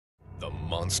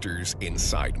monsters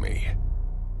inside me.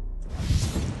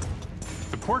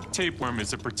 The pork tapeworm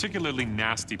is a particularly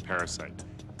nasty parasite.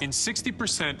 In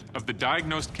 60% of the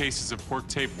diagnosed cases of pork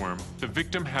tapeworm, the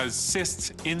victim has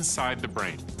cysts inside the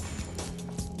brain.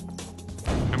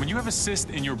 And when you have a cyst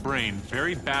in your brain,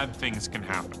 very bad things can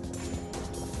happen.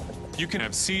 You can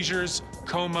have seizures,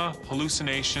 coma,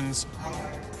 hallucinations,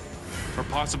 or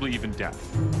possibly even death.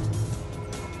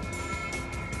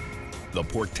 The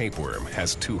pork tapeworm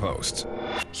has two hosts,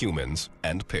 humans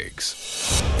and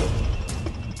pigs.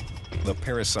 The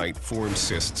parasite forms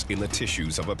cysts in the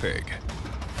tissues of a pig.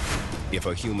 If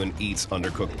a human eats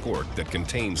undercooked pork that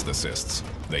contains the cysts,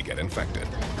 they get infected.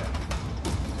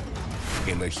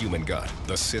 In the human gut,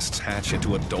 the cysts hatch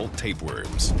into adult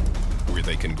tapeworms, where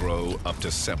they can grow up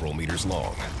to several meters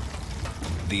long.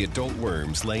 The adult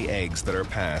worms lay eggs that are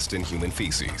passed in human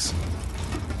feces.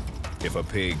 If a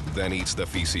pig then eats the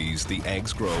feces, the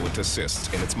eggs grow into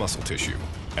cysts in its muscle tissue,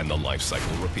 and the life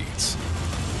cycle repeats.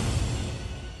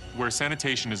 Where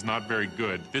sanitation is not very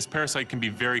good, this parasite can be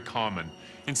very common.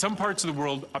 In some parts of the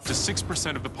world, up to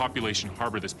 6% of the population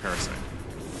harbor this parasite.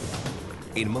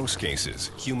 In most cases,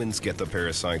 humans get the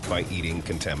parasite by eating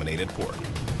contaminated pork.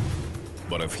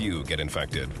 But a few get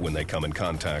infected when they come in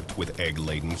contact with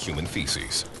egg-laden human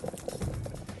feces.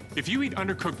 If you eat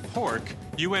undercooked pork,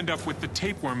 you end up with the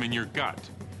tapeworm in your gut.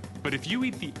 But if you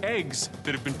eat the eggs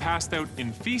that have been passed out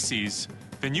in feces,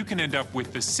 then you can end up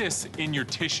with the cysts in your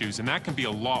tissues, and that can be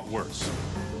a lot worse.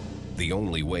 The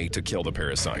only way to kill the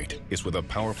parasite is with a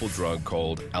powerful drug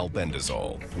called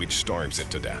albendazole, which starves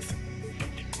it to death.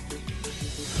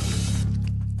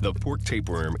 The pork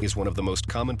tapeworm is one of the most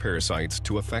common parasites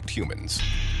to affect humans.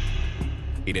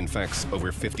 It infects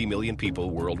over 50 million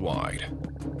people worldwide.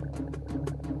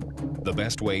 The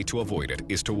best way to avoid it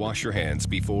is to wash your hands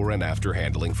before and after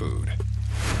handling food.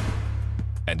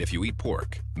 And if you eat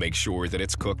pork, make sure that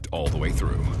it's cooked all the way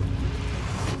through.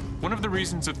 One of the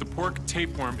reasons that the pork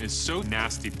tapeworm is so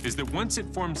nasty is that once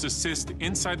it forms a cyst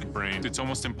inside the brain, it's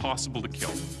almost impossible to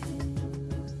kill.